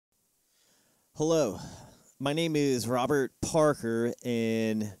Hello, my name is Robert Parker,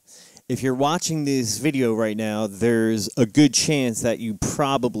 and if you're watching this video right now, there's a good chance that you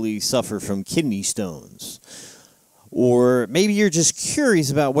probably suffer from kidney stones. Or maybe you're just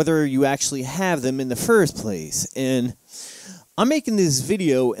curious about whether you actually have them in the first place. And I'm making this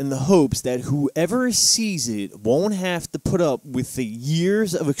video in the hopes that whoever sees it won't have to put up with the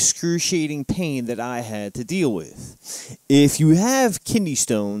years of excruciating pain that I had to deal with. If you have kidney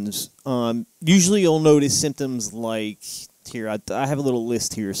stones, usually you'll notice symptoms like, here, I have a little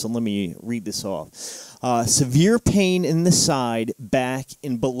list here, so let me read this off. Severe pain in the side, back,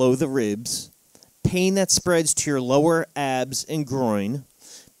 and below the ribs. Pain that spreads to your lower abs and groin.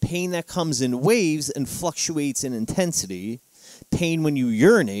 Pain that comes in waves and fluctuates in intensity. Pain when you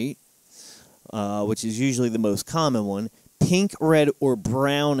urinate, which is usually the most common one. Pink, red, or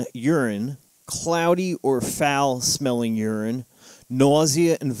brown urine. Cloudy or foul-smelling urine.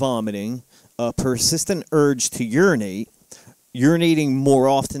 Nausea and vomiting. A persistent urge to urinate. Urinating more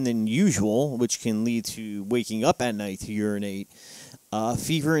often than usual, which can lead to waking up at night to urinate.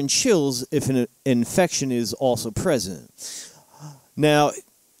 Fever and chills if an infection is also present. Now,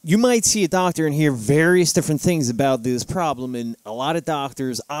 you might see a doctor and hear various different things about this problem, and a lot of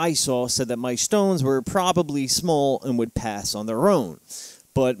doctors I saw said that my stones were probably small and would pass on their own.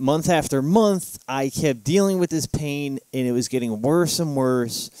 But month after month, I kept dealing with this pain, and it was getting worse and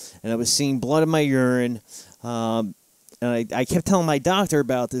worse, and I was seeing blood in my urine. And I kept telling my doctor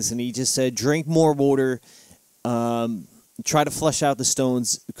about this, and he just said, drink more water, try to flush out the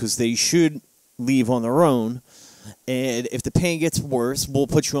stones, because they should leave on their own. And if the pain gets worse, we'll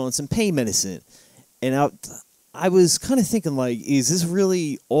put you on some pain medicine. And I was kind of thinking, like, is this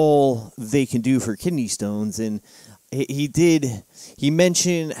really all they can do for kidney stones? And he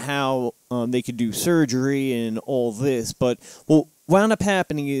mentioned how they could do surgery and all this. But what wound up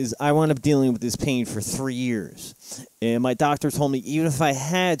happening is I wound up dealing with this pain for 3 years. And my doctor told me even if I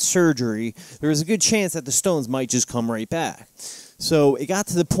had surgery, there was a good chance that the stones might just come right back. So it got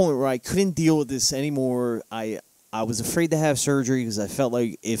to the point where I couldn't deal with this anymore. I was afraid to have surgery because I felt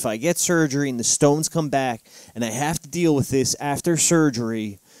like if I get surgery and the stones come back and I have to deal with this after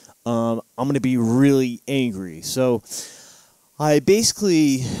surgery, I'm going to be really angry. So I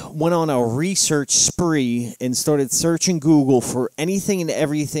basically went on a research spree and started searching Google for anything and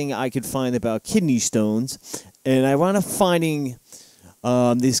everything I could find about kidney stones. And I wound up finding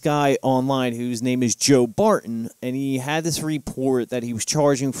this guy online whose name is Joe Barton, and he had this report that he was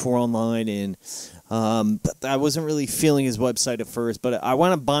charging for online, and I wasn't really feeling his website at first, but I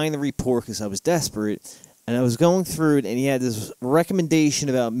wound up buying the report because I was desperate, and I was going through it, and he had this recommendation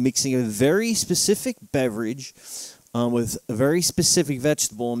about mixing a very specific beverage with a very specific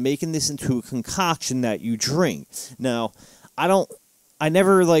vegetable and making this into a concoction that you drink. Now, I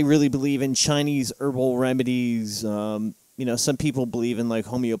never really believe in Chinese herbal remedies. You know, some people believe in like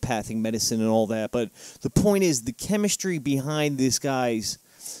homeopathic medicine and all that, but the point is the chemistry behind this guy's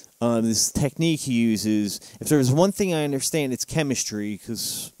this technique he uses. If there's one thing I understand, it's chemistry,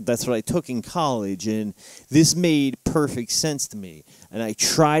 because that's what I took in college, and this made perfect sense to me. And I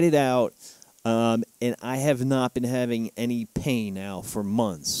tried it out, and I have not been having any pain now for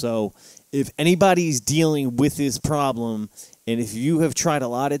months. So if anybody's dealing with this problem, and if you have tried a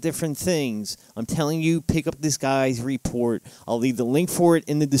lot of different things, I'm telling you, pick up this guy's report. I'll leave the link for it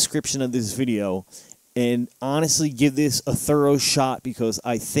in the description of this video. And honestly, give this a thorough shot, because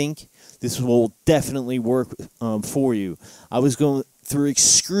I think this will definitely work for you. I was going through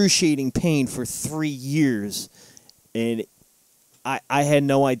excruciating pain for 3 years, and I had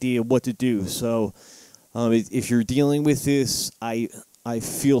no idea what to do. So if you're dealing with this, I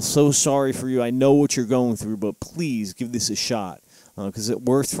feel so sorry for you. I know what you're going through, but please give this a shot, because it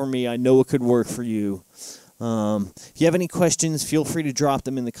worked for me. I know it could work for you. If you have any questions, feel free to drop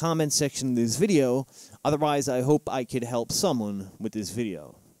them in the comment section of this video. Otherwise, I hope I could help someone with this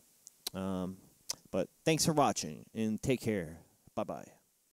video. But thanks for watching, and take care. Bye-bye.